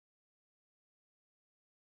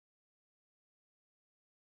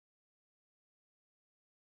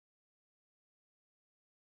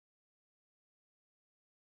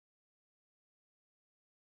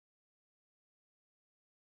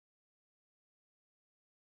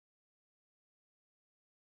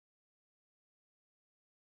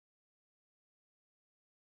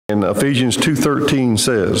And Ephesians 2:13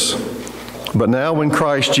 says, "But now in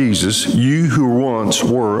Christ Jesus, you who once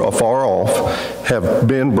were afar off have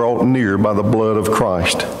been brought near by the blood of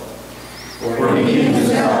Christ." For he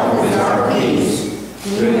himself is our peace,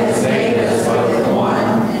 who has made us both one,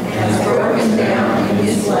 and has broken down in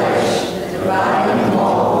his flesh the dividing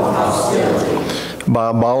wall of hostility. By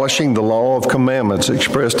abolishing the law of commandments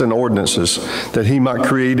expressed in ordinances, that he might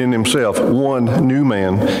create in himself one new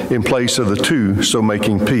man in place of the two, so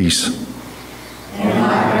making peace. And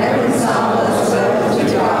might reconcile us both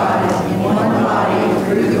to God in one body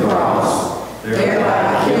through the cross,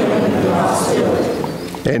 thereby killing the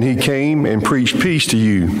hostility. And he came and preached peace to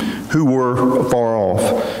you who were far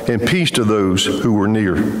off, and peace to those who were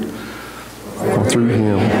near. For through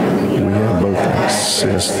him we have both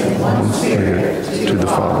access in one Spirit to the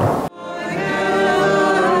Father.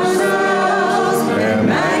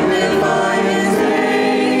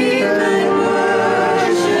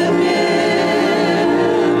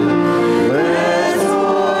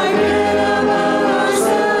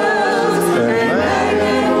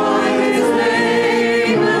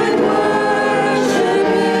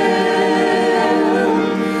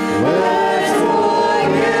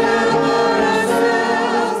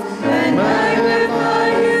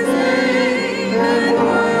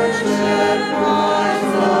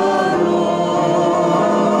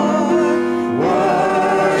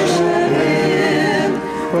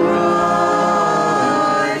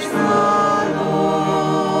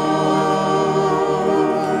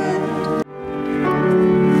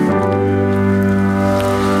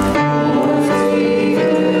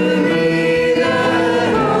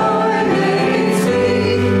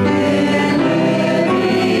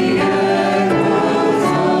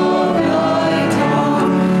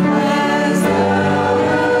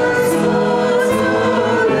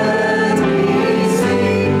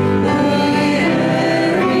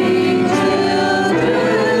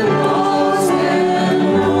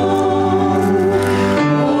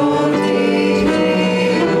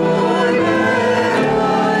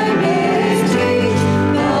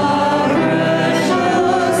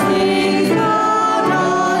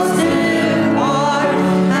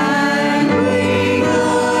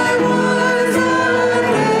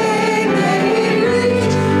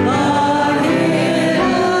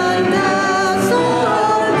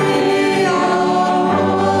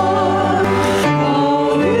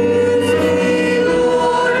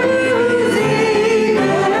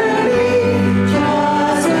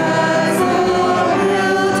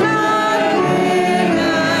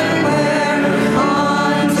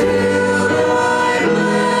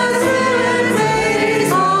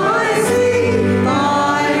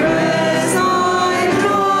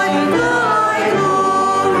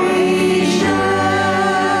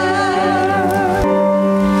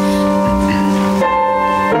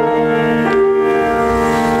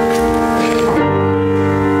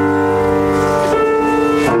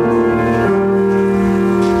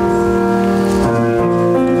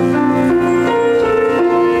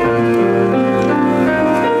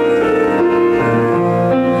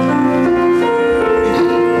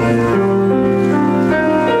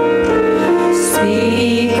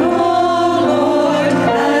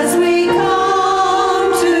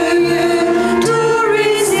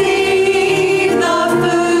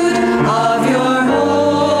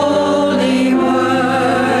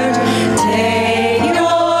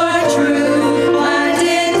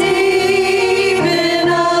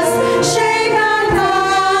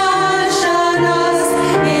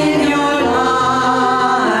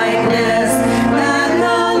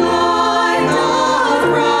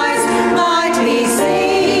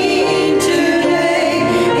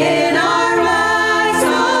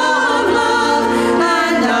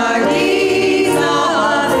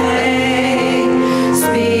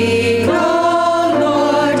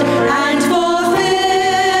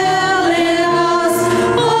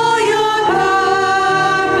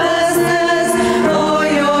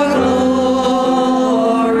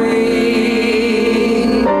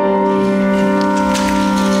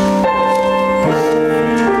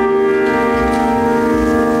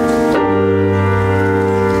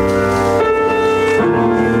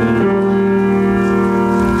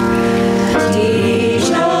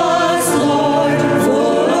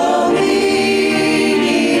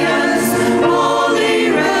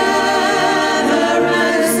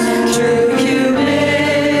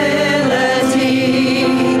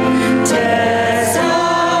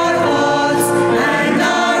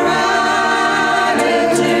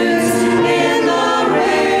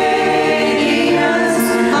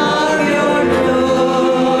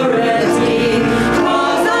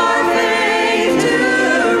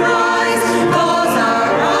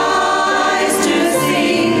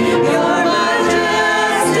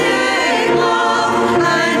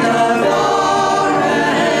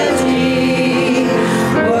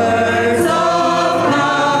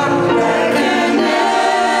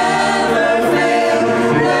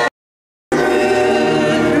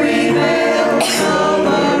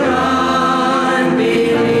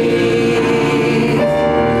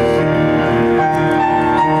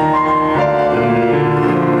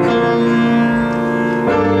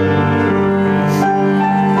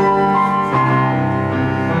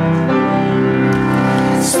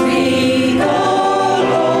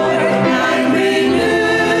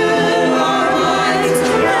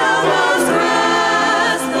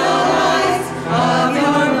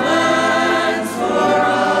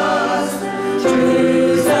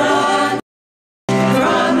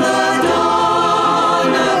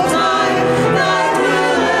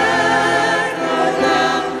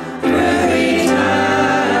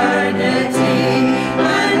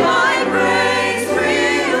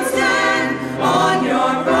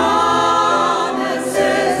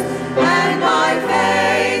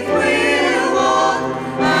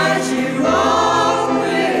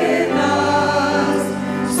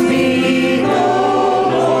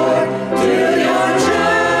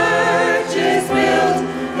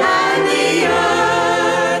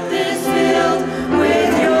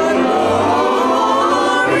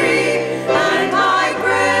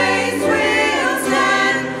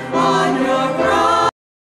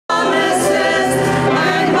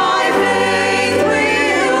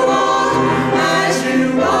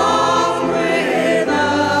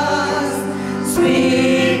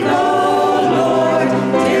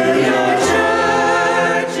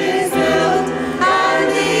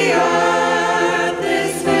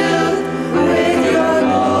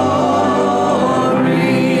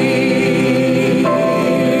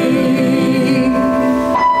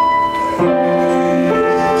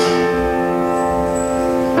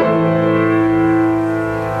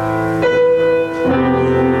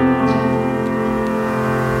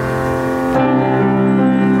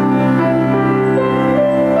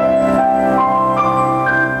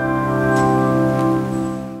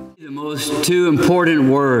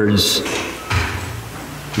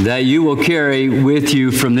 that you will carry with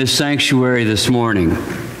you from this sanctuary this morning.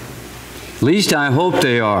 At least I hope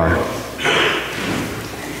they are.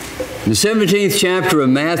 In the 17th chapter of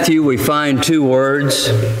Matthew, we find two words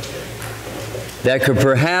that could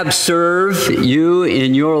perhaps serve you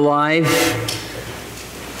in your life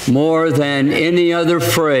more than any other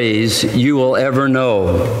phrase you will ever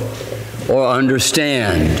know or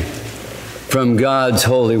understand from God's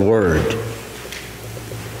holy word.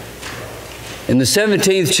 In the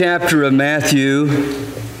 17th chapter of Matthew,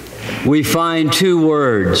 we find two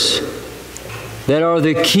words that are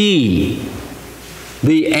the key,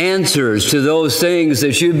 the answers to those things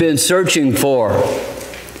that you've been searching for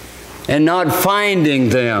and not finding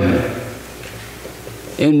them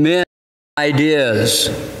in men's ideas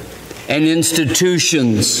and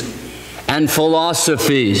institutions and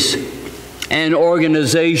philosophies and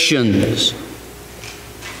organizations.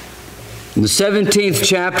 In the 17th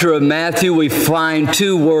chapter of Matthew, we find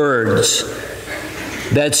two words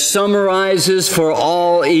that summarizes for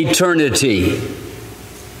all eternity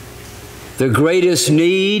the greatest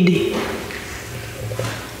need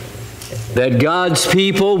that God's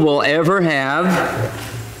people will ever have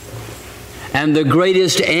and the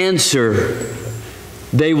greatest answer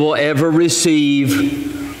they will ever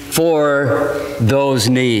receive for those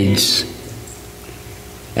needs.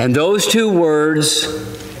 And those two words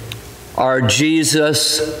are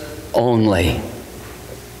Jesus only.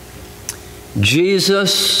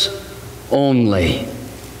 Jesus only.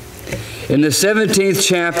 In the 17th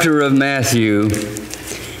chapter of Matthew,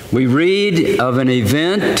 we read of an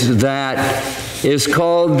event that is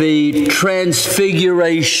called the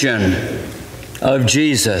Transfiguration of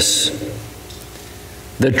Jesus.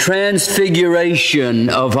 The Transfiguration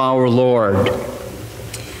of our Lord.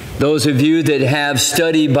 Those of you that have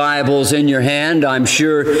study Bibles in your hand, I'm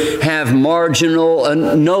sure, have marginal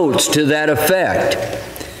notes to that effect,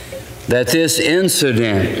 that this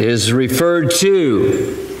incident is referred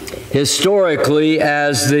to historically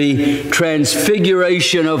as the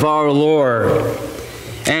Transfiguration of our Lord.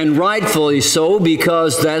 And rightfully so,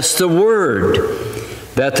 because that's the word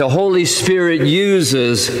that the Holy Spirit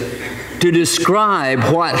uses to describe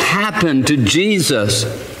what happened to Jesus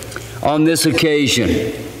on this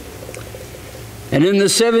occasion. And in the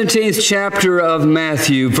 17th chapter of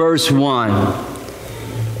Matthew, verse 1,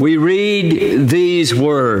 we read these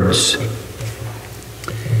words.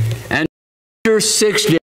 And after 6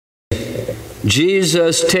 days,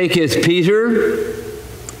 Jesus taketh Peter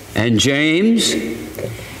and James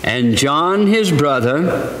and John his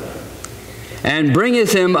brother, and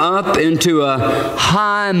bringeth them up into a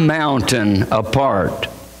high mountain apart,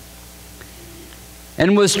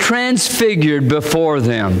 and was transfigured before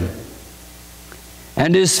them.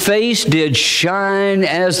 And his face did shine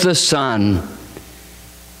as the sun,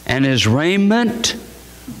 and his raiment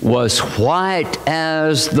was white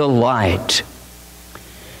as the light.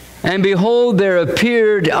 And behold, there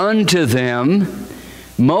appeared unto them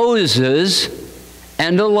Moses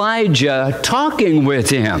and Elijah talking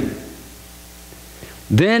with him.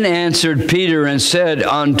 Then answered Peter and said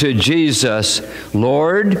unto Jesus,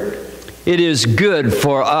 Lord, it is good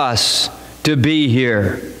for us to be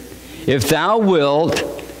here. If thou wilt,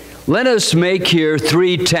 let us make here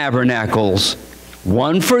 3 tabernacles,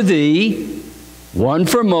 one for thee, one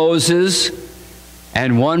for Moses,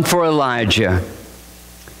 and one for Elijah.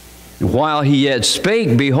 While he yet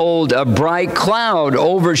spake, behold, a bright cloud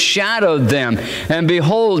overshadowed them, and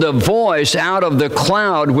behold, a voice out of the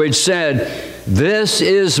cloud which said, This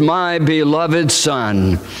is my beloved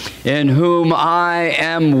Son, in whom I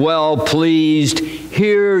am well pleased.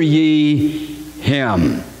 Hear ye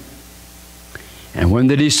him. And when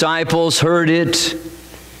the disciples heard it,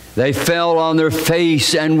 they fell on their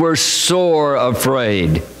face and were sore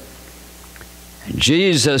afraid. And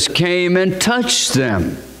Jesus came and touched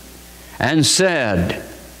them, and said,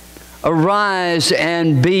 Arise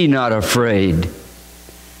and be not afraid.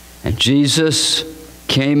 And Jesus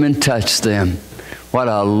came and touched them. What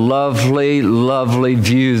a lovely, lovely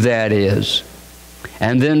view that is.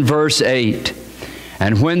 And then verse 8,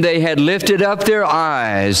 And when they had lifted up their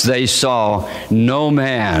eyes, they saw no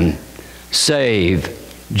man save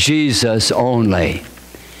Jesus only.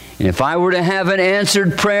 And if I were to have an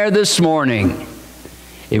answered prayer this morning,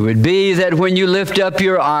 it would be that when you lift up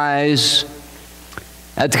your eyes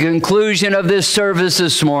at the conclusion of this service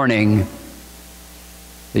this morning,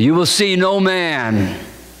 that you will see no man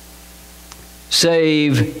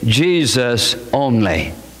save Jesus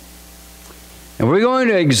only. And we're going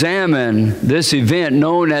to examine this event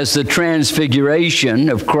known as the Transfiguration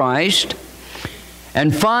of Christ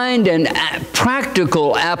and find a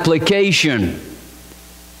practical application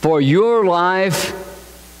for your life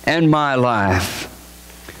and my life.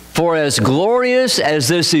 For as glorious as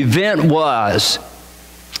this event was,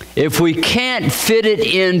 if we can't fit it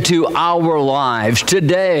into our lives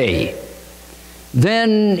today,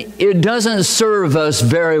 then it doesn't serve us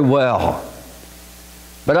very well.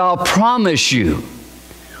 But I'll promise you,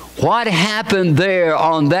 what happened there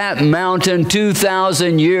on that mountain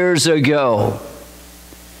 2,000 years ago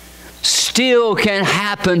still can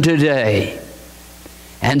happen today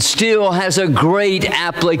and still has a great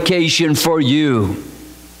application for you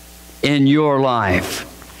in your life.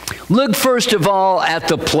 Look first of all at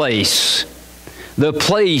the place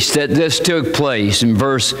that this took place in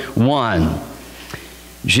verse 1.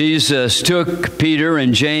 Jesus took Peter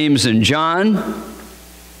and James and John.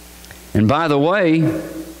 And by the way,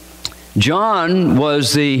 John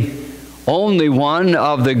was the only one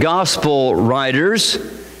of the gospel writers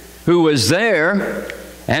who was there,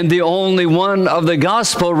 and the only one of the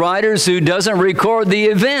gospel writers who doesn't record the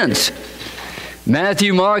events.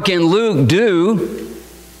 Matthew, Mark, and Luke do.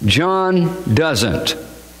 John doesn't.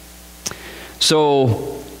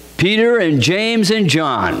 So Peter and James and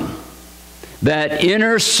John, that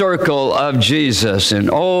inner circle of Jesus, and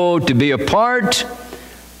oh, to be a part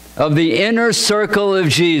of the inner circle of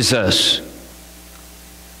Jesus.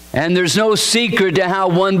 And there's no secret to how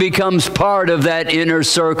one becomes part of that inner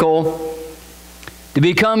circle. To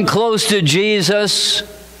become close to Jesus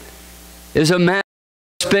is a matter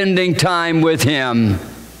of spending time with Him.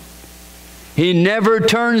 He never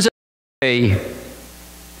turns away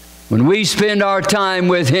when we spend our time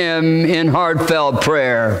with Him in heartfelt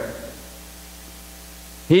prayer.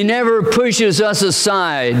 He never pushes us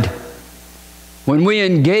aside when we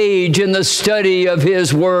engage in the study of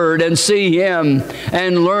His Word and see Him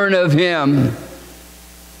and learn of Him.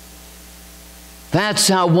 That's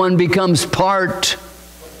how one becomes part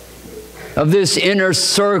of this inner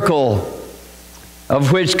circle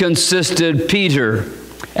of which consisted Peter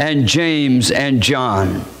and James and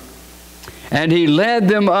John. And He led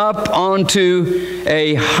them up onto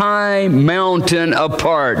a high mountain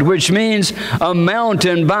apart, which means a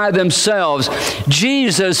mountain by themselves.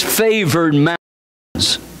 Jesus favored mountains.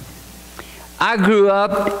 I grew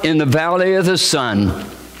up in the Valley of the Sun.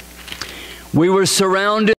 We were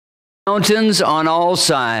surrounded by mountains on all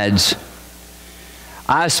sides.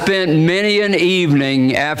 I spent many an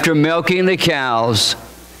evening after milking the cows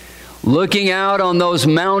looking out on those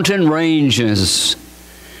mountain ranges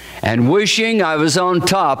and wishing I was on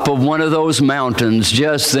top of one of those mountains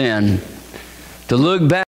just then, to look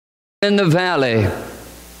back in the valley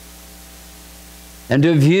and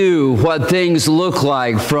to view what things look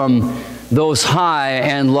like from those high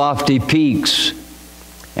and lofty peaks,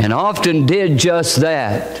 and often did just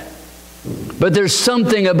that. But there's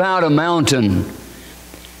something about a mountain,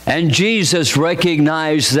 and Jesus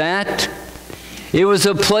recognized that. It was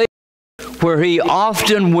a place where He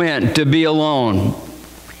often went to be alone.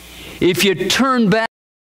 If you turn back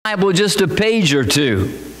the Bible just a page or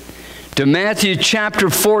two to Matthew chapter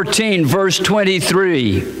 14, verse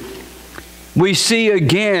 23, we see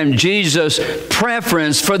again Jesus'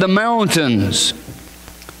 preference for the mountains.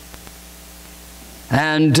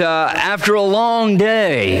 And after a long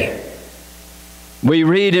day, we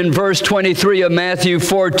read in verse 23 of Matthew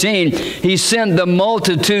 14, He sent the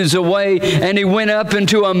multitudes away, and He went up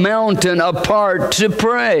into a mountain apart to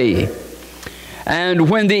pray. And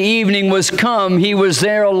when the evening was come, He was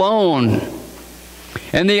there alone.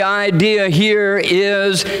 And the idea here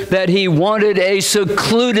is that He wanted a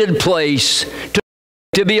secluded place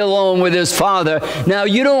to be alone with His Father. Now,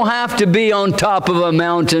 you don't have to be on top of a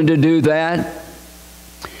mountain to do that.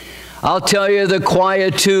 I'll tell you, the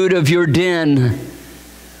quietude of your den,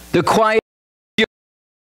 the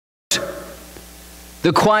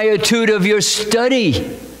quietude of your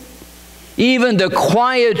study, even the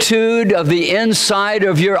quietude of the inside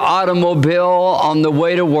of your automobile on the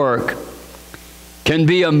way to work can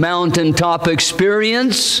be a mountaintop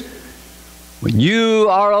experience when you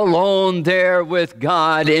are alone there with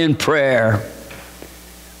God in prayer.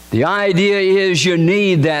 The idea is you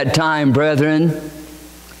need that time, brethren.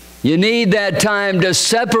 You need that time to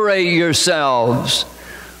separate yourselves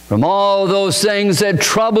from all those things that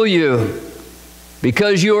trouble you,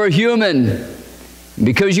 because you are human,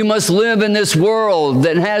 because you must live in this world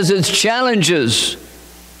that has its challenges.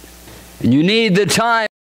 And you need the time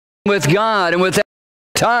with God, and with that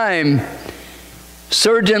time,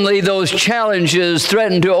 certainly those challenges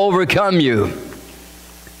threaten to overcome you.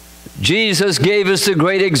 Jesus gave us a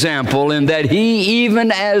great example in that He,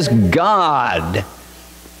 even as God,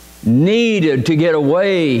 needed to get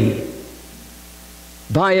away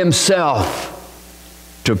by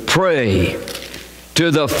Himself to pray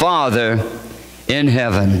to the Father in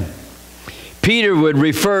heaven. Peter would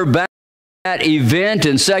refer back to that event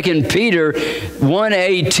in 2 Peter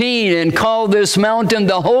 1:18 and call this mountain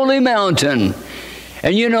the Holy Mountain.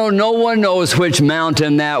 And you know, no one knows which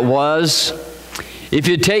mountain that was. If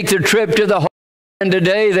you take the trip to the Holy Land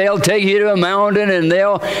today, they'll take you to a mountain and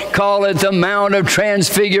they'll call it the Mount of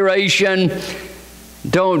Transfiguration.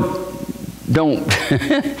 Don't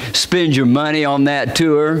spend your money on that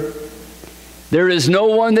tour. There is no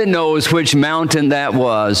one that knows which mountain that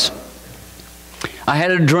was. I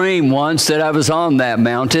had a dream once that I was on that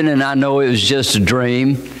mountain, and I know it was just a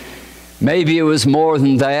dream. Maybe it was more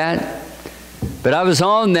than that. But I was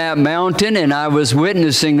on that mountain, and I was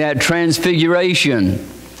witnessing that transfiguration.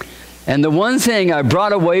 And the one thing I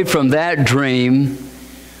brought away from that dream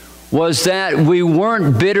was that we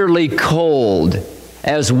weren't bitterly cold,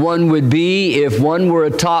 as one would be if one were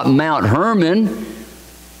atop Mount Hermon,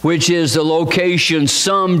 which is the location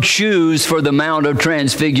some choose for the Mount of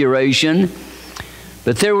Transfiguration.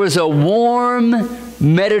 But there was a warm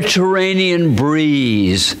Mediterranean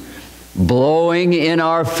breeze blowing in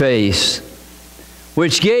our face,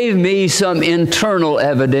 which gave me some internal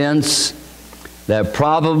evidence that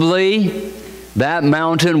probably that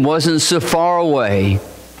mountain wasn't so far away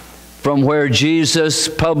from where Jesus'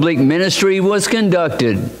 public ministry was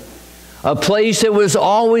conducted, a place that was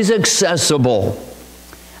always accessible,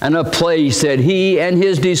 and a place that he and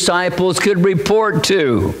his disciples could report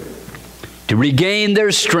to regain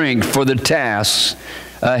their strength for the tasks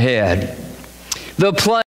ahead. The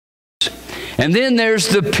place, and then there's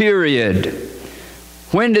the period.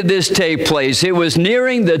 When did this take place? It was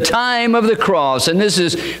nearing the time of the cross, and this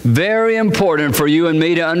is very important for you and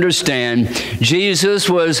me to understand. Jesus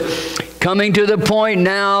was coming to the point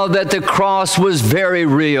now that the cross was very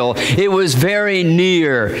real. It was very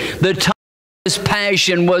near. The time of his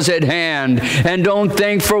passion was at hand. And don't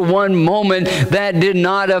think for one moment that did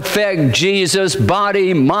not affect Jesus'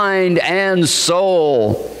 body, mind, and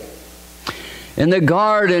soul. In the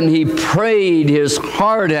garden, he prayed his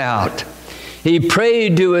heart out. He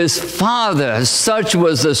prayed to his Father. Such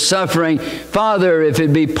was the suffering. Father, if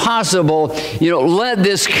it be possible, let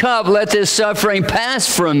this cup, let this suffering pass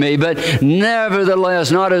from me. But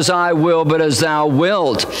nevertheless, not as I will, but as thou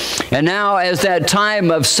wilt. And now as that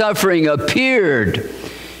time of suffering appeared,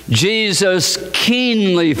 Jesus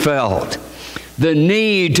keenly felt the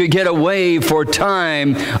need to get away for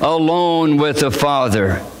time alone with the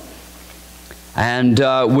Father. And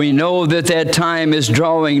we know that that time is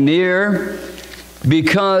drawing near,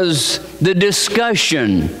 because the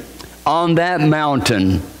discussion on that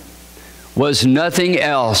mountain was nothing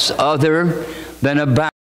else other than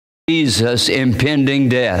about Jesus' impending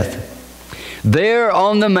death. There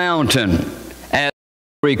on the mountain, as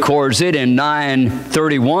records it in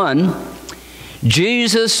 9:31,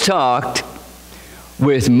 Jesus talked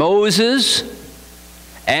with Moses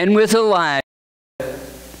and with Elijah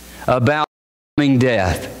about coming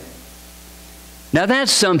death. Now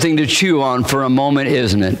that's something to chew on for a moment,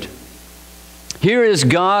 isn't it? Here is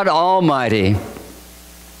God Almighty.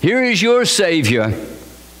 Here is your Savior.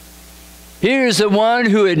 Here is the one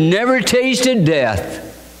who had never tasted death,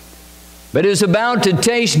 but is about to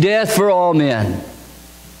taste death for all men.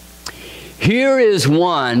 Here is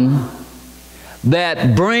one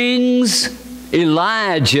that brings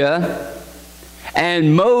Elijah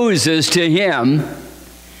and Moses to him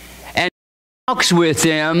and talks with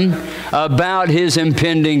them about his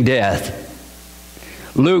impending death.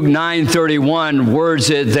 Luke 9:31 words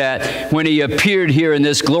it that when he appeared here in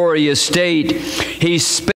this glorious state, he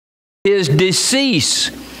spake his decease,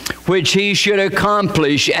 which he should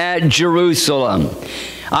accomplish at Jerusalem.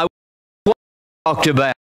 I talked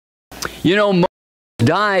about, Moses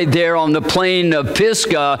died there on the plain of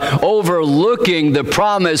Pisgah, overlooking the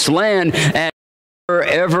promised land, and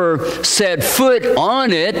ever set foot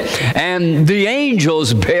on it, and the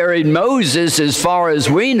angels buried Moses as far as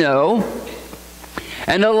we know.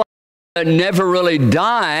 And Elijah never really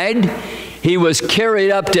died. He was carried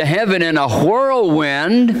up to heaven in a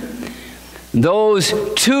whirlwind. Those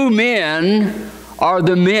two men are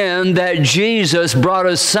the men that Jesus brought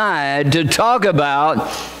aside to talk about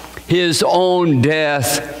his own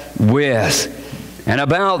death with. And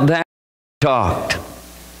about that he talked.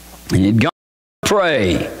 And he'd gone to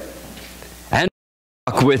pray and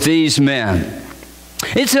talk with these men.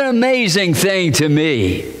 It's an amazing thing to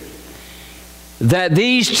me that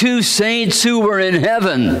these two saints who were in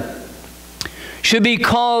heaven should be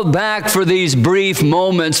called back for these brief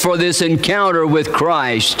moments for this encounter with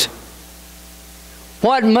Christ.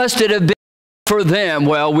 What must it have been for them?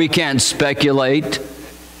 Well, we can't speculate,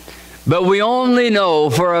 but we only know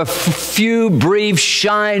for a few brief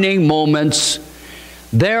shining moments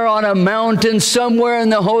there on a mountain somewhere in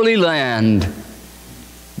the Holy Land,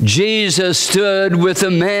 Jesus stood with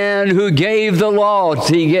the man who gave the law.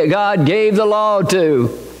 God gave the law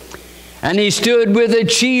to. And he stood with the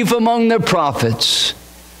chief among the prophets.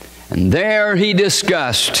 And there he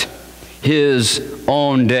discussed his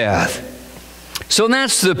own death. So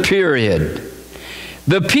that's the period.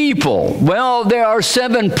 The people, well, there are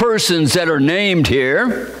 7 persons that are named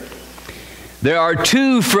here. There are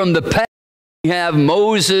 2 from the past. We have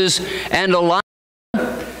Moses and Elijah.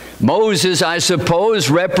 Moses, I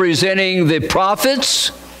suppose, representing the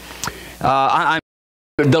prophets, the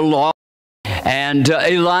law, and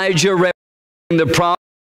Elijah representing the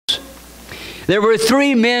prophets. There were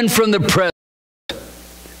 3 men from the present.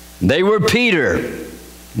 They were Peter,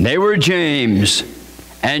 they were James,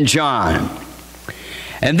 and John.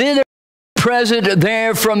 And then there were present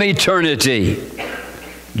there from eternity,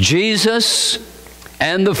 Jesus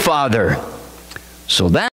and the Father. So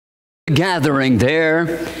that's the gathering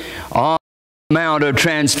there on the Mount of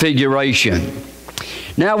Transfiguration.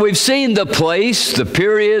 Now we've seen the place, the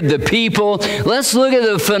period, the people. Let's look at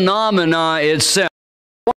the phenomena itself.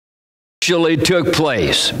 What actually took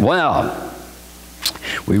place? Well,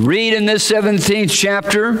 we read in this 17th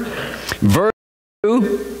chapter, verse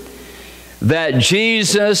 2, that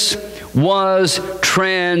Jesus was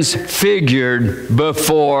transfigured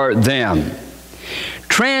before them.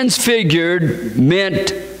 Transfigured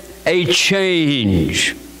meant a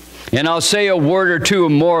change. And I'll say a word or two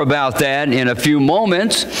more about that in a few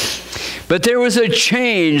moments. But there was a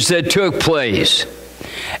change that took place.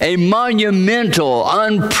 A monumental,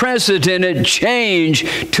 unprecedented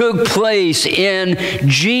change took place in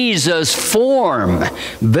Jesus' form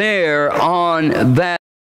there on that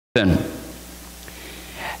mountain.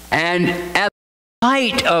 And at the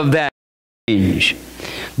height of that change,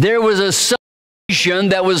 there was a celebration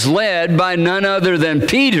that was led by none other than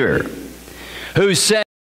Peter, who said,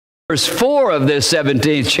 verse 4 of this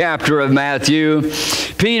 17th chapter of Matthew,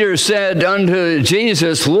 Peter said unto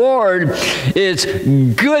Jesus, Lord, it's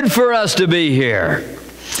good for us to be here.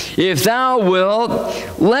 If thou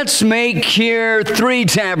wilt, let's make here 3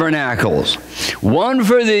 tabernacles, one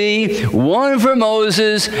for thee, one for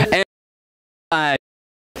Moses, and Elijah.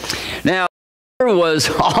 Now, Peter was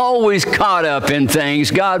always caught up in things.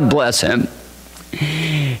 God bless him.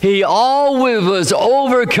 He always was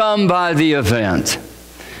overcome by the event.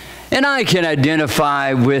 And I can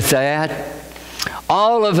identify with that.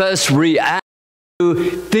 All of us react to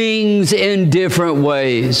things in different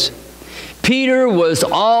ways. Peter was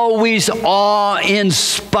always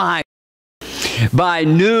awe-inspired by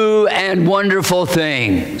new and wonderful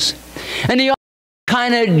things. And he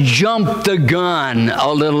kind of jumped the gun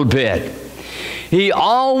a little bit. He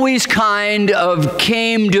always kind of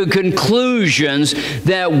came to conclusions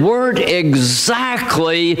that weren't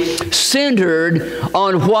exactly centered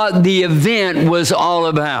on what the event was all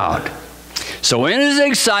about. So in his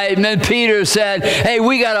excitement, Peter said, hey,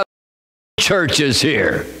 we got churches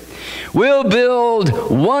here. We'll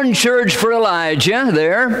build one church for Elijah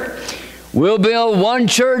there. We'll build one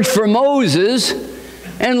church for Moses.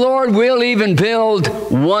 And Lord, we'll even build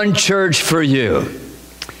one church for you.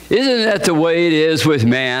 Isn't that the way it is with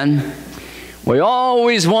man? We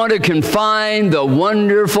always want to confine the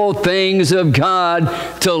wonderful things of God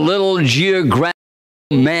to little geographical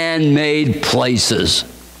man-made places.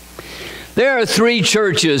 There are 3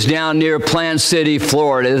 churches down near Plant City,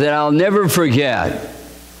 Florida that I'll never forget.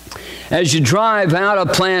 As you drive out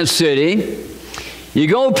of Plant City, you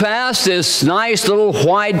go past this nice little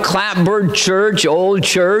white clapboard church, old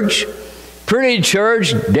church, pretty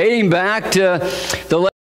church dating back to the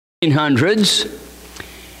late 1800s.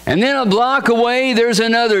 And then a block away, there's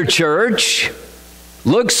another church.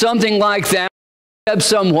 Looks something like that, except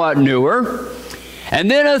somewhat newer. And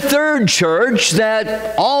then a third church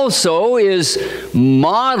that also is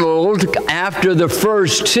modeled after the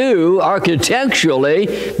first 2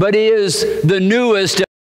 architecturally, but is the newest of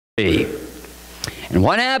the 3. And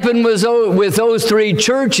what happened was, with those 3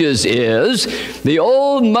 churches is the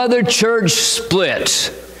old mother church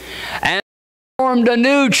split and formed a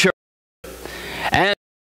new church. And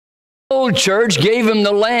the old church gave him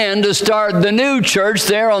the land to start the new church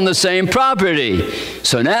there on the same property.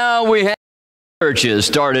 So now we have churches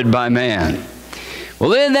started by man. Well,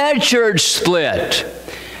 then that church split.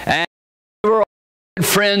 And they were all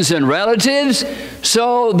friends and relatives.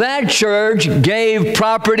 So that church gave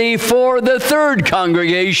property for the 3rd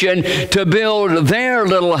congregation to build their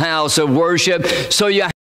little house of worship. So you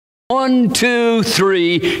have 1, 2,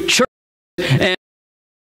 3 churches, and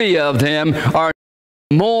 3 of them are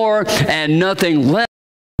more and nothing less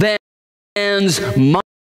than man's mind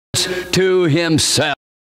to himself.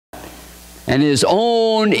 and his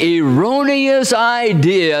own erroneous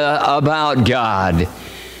idea about God.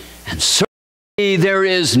 And certainly there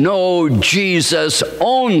is no Jesus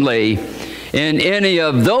only in any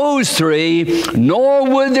of those three, nor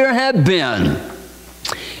would there have been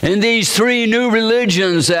in these three new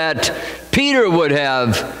religions that Peter would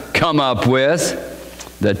have come up with: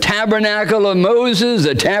 the tabernacle of Moses,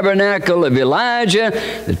 the tabernacle of Elijah,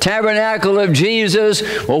 the tabernacle of Jesus.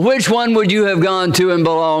 Well, which one would you have gone to and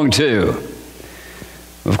belonged to?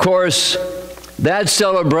 Of course, that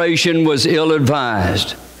celebration was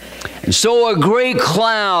ill-advised. And so a great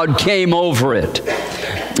cloud came over it.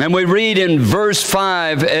 And we read in verse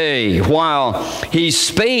 5a, while he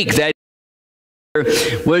spake, that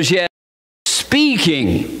was yet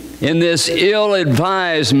speaking in this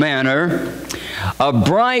ill-advised manner, a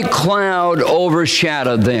bright cloud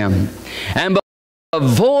overshadowed them. And a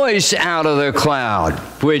voice out of the cloud,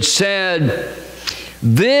 which said,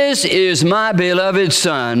 "This is my beloved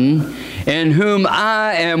Son, in whom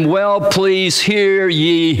I am well pleased, hear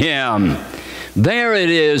ye him." There it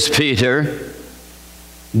is, Peter.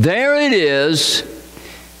 There it is.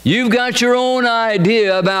 You've got your own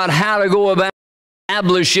idea about how to go about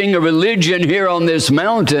establishing a religion here on this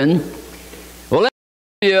mountain. Well, let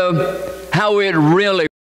me tell you how it really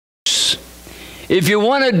works. If you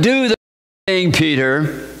want to do the thing,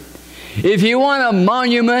 Peter, if you want a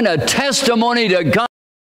monument, a testimony to God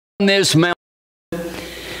on this mountain,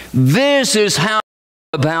 this is how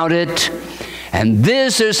you go about it, and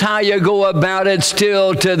this is how you go about it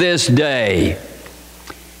still to this day.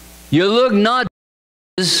 You look not to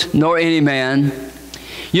Jesus nor any man.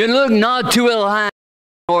 You look not to Elijah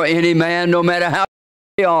nor any man, no matter how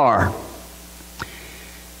they are.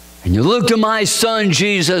 And you look to my Son,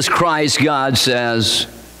 Jesus Christ, God says.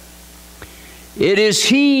 It is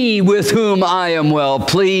He with whom I am well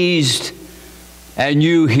pleased, and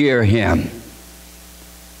you hear Him.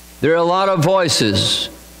 There are a lot of voices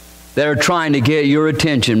that are trying to get your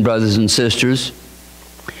attention, brothers and sisters.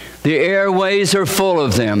 The airways are full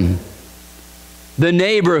of them. The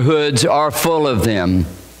neighborhoods are full of them.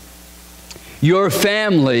 Your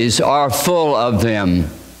families are full of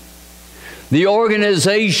them. The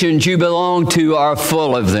organizations you belong to are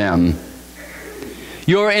full of them.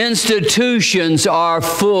 Your institutions are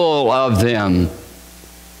full of them.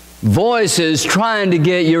 Voices trying to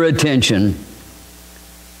get your attention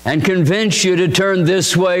and convince you to turn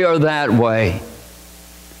this way or that way.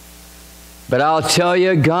 But I'll tell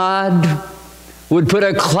you, God would put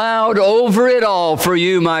a cloud over it all for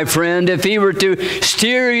you, my friend, if He were to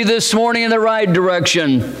steer you this morning in the right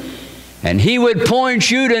direction. And He would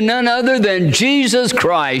point you to none other than Jesus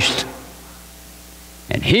Christ.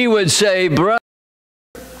 And He would say, brother,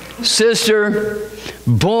 sister,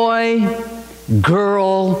 boy,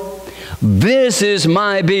 girl, this is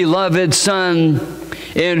my beloved Son,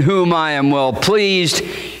 in whom I am well pleased.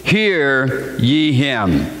 Hear ye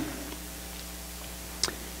Him.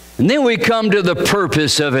 And then we come to the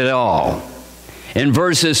purpose of it all in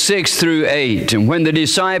verses 6 through 8. And when the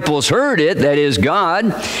disciples heard it, that is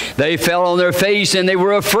God, they fell on their face and they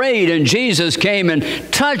were afraid. And Jesus came and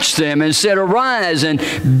touched them and said, "Arise and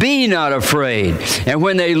be not afraid." And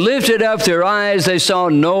when they lifted up their eyes, they saw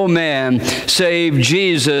no man save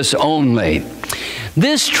Jesus only.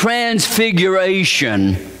 This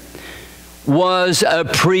transfiguration was a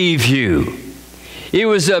preview. It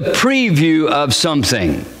was a preview of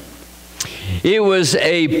something. It was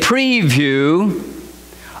a preview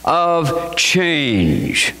of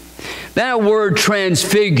change. That word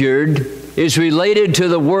transfigured is related to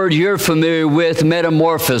the word you're familiar with,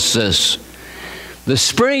 metamorphosis. The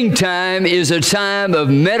springtime is a time of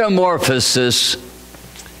metamorphosis,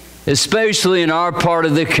 especially in our part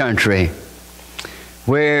of the country,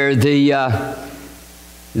 where the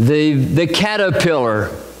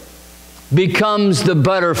caterpillar becomes the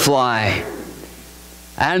butterfly,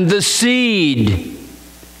 and the seed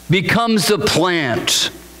becomes the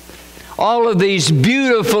plant. All of these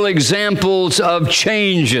beautiful examples of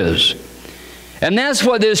changes. And that's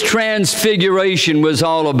what this transfiguration was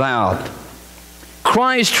all about.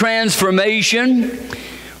 Christ's transformation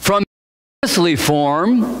from earthly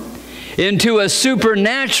form into a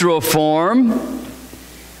supernatural form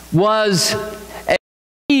was a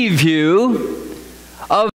preview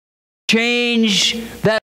of change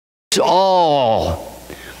that is all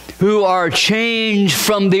who are changed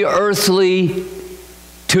from the earthly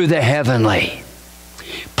to the heavenly.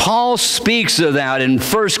 Paul speaks of that in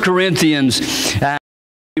 1 Corinthians.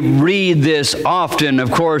 We read this often,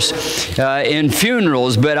 of course, in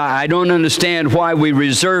funerals, but I don't understand why we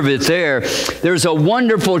reserve it there. There's a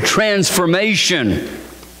wonderful transformation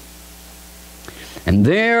And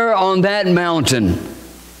there on that mountain,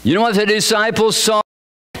 you know what the disciples saw?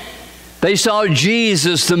 They saw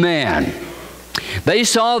Jesus the man. They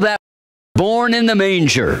saw that born in the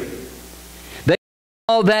manger. They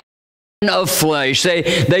saw that of flesh.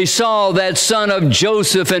 They saw that son of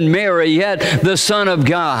Joseph and Mary, yet the Son of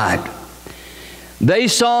God. They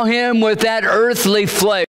saw him with that earthly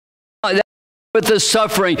flesh, with the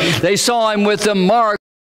suffering. They saw him with the marks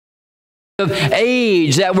of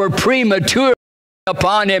age that were premature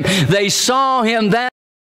upon him. They saw him that,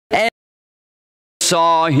 and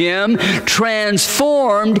saw him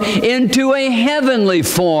transformed into a heavenly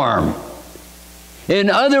form.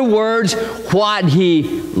 In other words, what he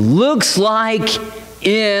looks like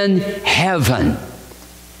in heaven,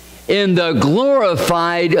 in the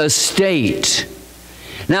glorified estate.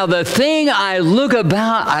 Now, the thing I like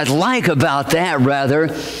about that,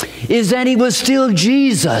 is that he was still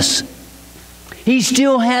Jesus. He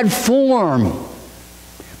still had form,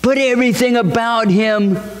 but everything about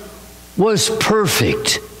him was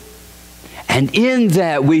perfect. And in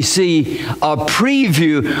that we see a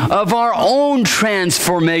preview of our own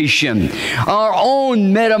transformation, our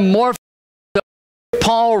own metamorphosis.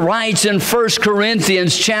 Paul writes in 1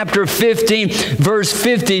 Corinthians chapter 15, verse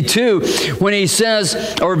 52, when he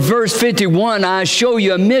says, or verse 51, I show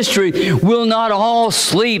you a mystery, we'll not all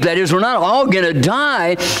sleep. That is, we're not all going to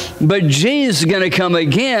die, but Jesus is going to come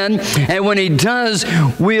again, and when he does,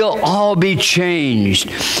 we'll all be changed.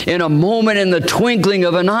 In a moment, in the twinkling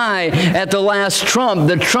of an eye, at the last trump,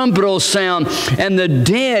 the trumpet will sound, and the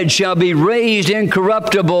dead shall be raised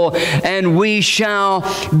incorruptible, and we shall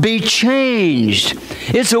be changed.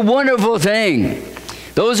 It's a wonderful thing.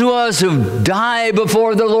 Those of us who die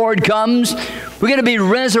before the Lord comes, we're going to be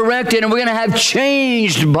resurrected and we're going to have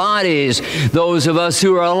changed bodies. Those of us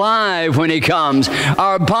who are alive when he comes,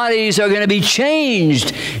 our bodies are going to be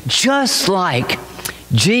changed just like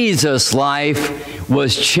Jesus' life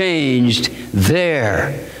was changed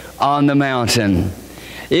there on the mountain.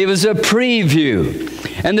 It was a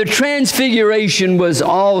preview. And the Transfiguration was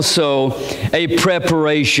also a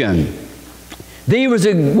preparation. These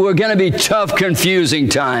were going to be tough, confusing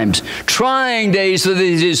times, trying days for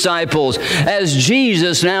these disciples, as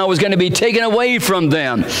Jesus now was going to be taken away from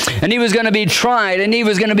them, and he was going to be tried, and he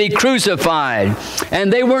was going to be crucified,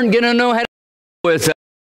 and they weren't going to know how to deal with it.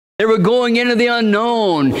 They were going into the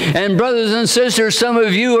unknown, and brothers and sisters, some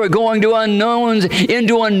of you are going to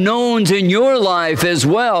into unknowns in your life as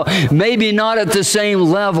well, maybe not at the same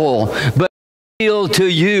level, but to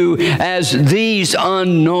you as these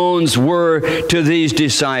unknowns were to these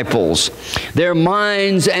disciples. Their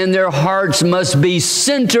minds and their hearts must be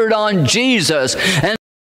centered on Jesus, and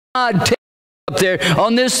God takes up there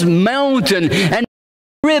on this mountain and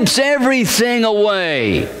rips everything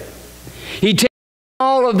away. He takes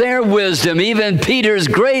all of their wisdom, even Peter's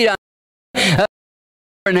great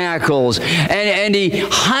tabernacles, and he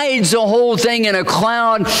hides the whole thing in a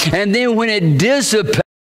cloud, and then when it dissipates,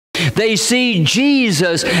 they see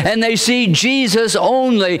Jesus, and they see Jesus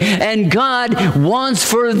only, and God wants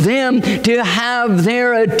for them to have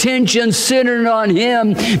their attention centered on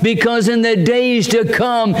him, because in the days to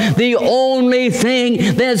come, the only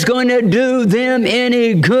thing that's going to do them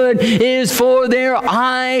any good is for their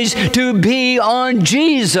eyes to be on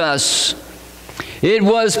Jesus. It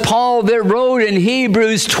was Paul that wrote in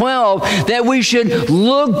Hebrews 12 that we should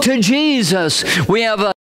look to Jesus. We have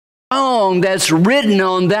a song that's written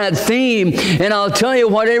on that theme, and I'll tell you,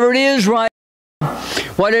 whatever it is right now,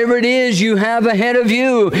 whatever it is you have ahead of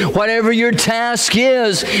you, whatever your task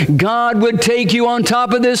is, God would take you on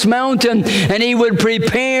top of this mountain, and he would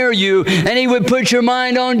prepare you, and he would put your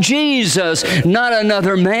mind on Jesus, not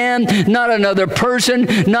another man, not another person,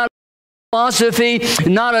 not philosophy,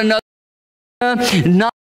 not another,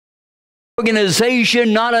 not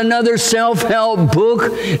organization, not another self-help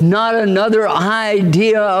book, not another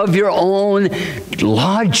idea of your own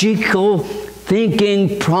logical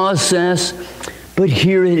thinking process, but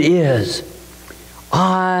here it is.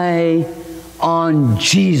 Eye on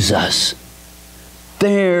Jesus.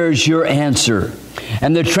 There's your answer.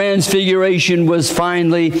 And the Transfiguration was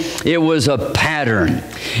finally, it was a pattern.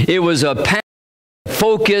 It was a pattern.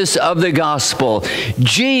 Focus of the gospel,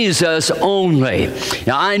 Jesus only.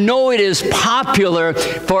 Now, I know it is popular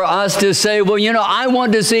for us to say, well, you know, I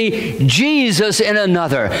want to see Jesus in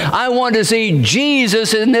another. I want to see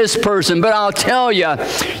Jesus in this person. But I'll tell you,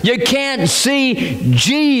 you can't see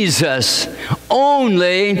Jesus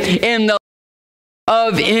only in the life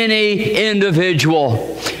of any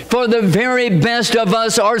individual. For the very best of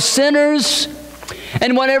us are sinners,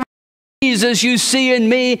 and whatever Jesus you see in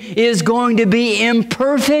me is going to be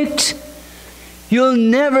imperfect. You'll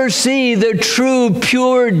never see the true,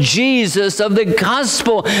 pure Jesus of the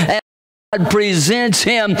gospel as God presents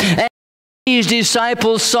him. And these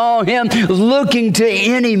disciples saw him looking to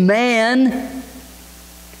any man.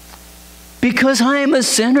 Because I am a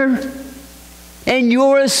sinner, and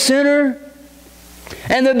you're a sinner,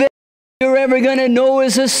 and the best you're ever going to know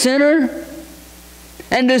is a sinner.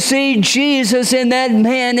 And to see Jesus in that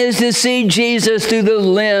man is to see Jesus through the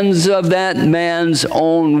lens of that man's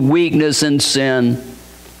own weakness and sin.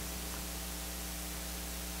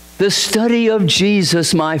 The study of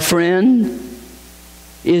Jesus, my friend,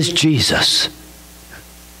 is Jesus.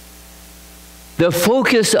 The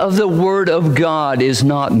focus of the Word of God is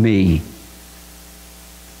not me.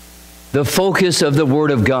 The focus of the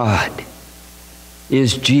Word of God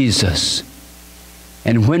is Jesus.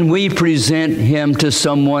 And when we present him to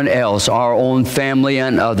someone else, our own family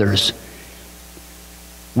and others,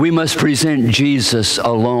 we must present Jesus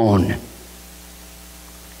alone,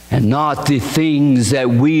 and not the things that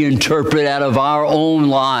we interpret out of our own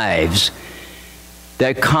lives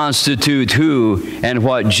that constitute who and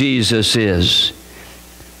what Jesus is.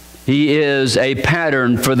 He is a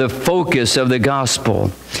pattern for the focus of the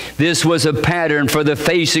gospel. This was a pattern for the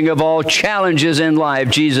facing of all challenges in life,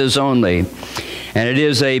 Jesus only. And it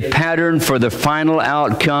is a pattern for the final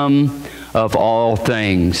outcome of all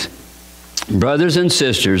things. Brothers and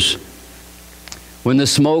sisters, when the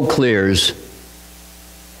smoke clears,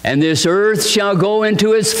 and this earth shall go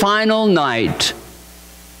into its final night,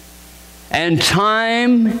 and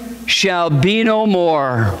time shall be no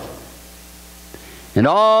more, and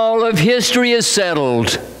all of history is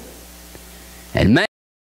settled, and man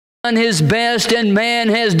has done his best and man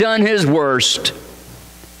has done his worst.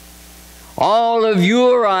 All of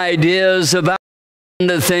your ideas about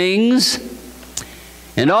the things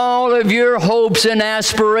and all of your hopes and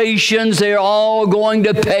aspirations, they're all going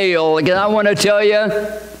to pale. And I want to tell you,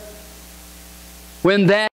 when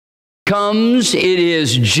that comes, it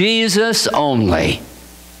is Jesus only.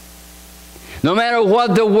 No matter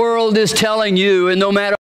what the world is telling you and no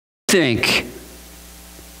matter what you think,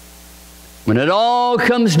 when it all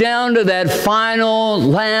comes down to that final,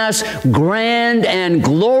 last, grand and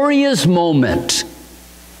glorious moment,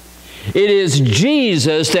 it is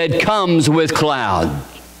Jesus that comes with cloud.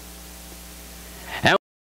 And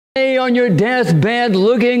when you lay on your deathbed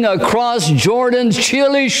looking across Jordan's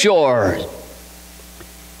chilly shore,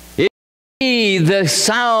 the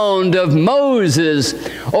sound of Moses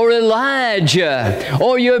or Elijah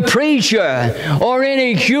or your preacher or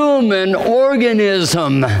any human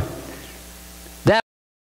organism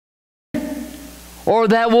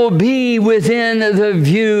that will be within the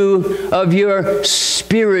view of your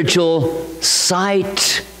spiritual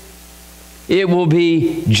sight. It will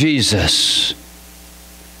be Jesus.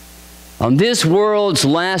 On this world's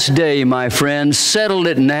last day, my friends, settle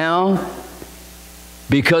it now,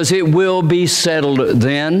 because it will be settled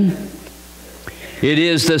then. It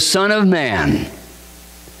is the Son of Man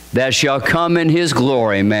that shall come in his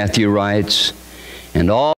glory, Matthew writes, and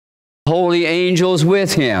all holy angels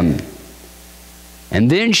with him. And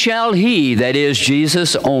then shall he, that is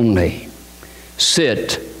Jesus only,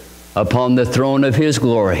 sit upon the throne of his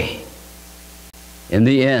glory. In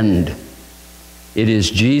the end, it is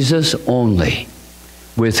Jesus only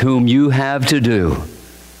with whom you have to do.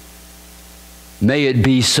 May it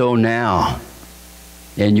be so now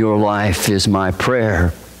in your life is my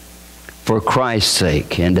prayer, for Christ's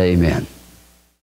sake, and amen.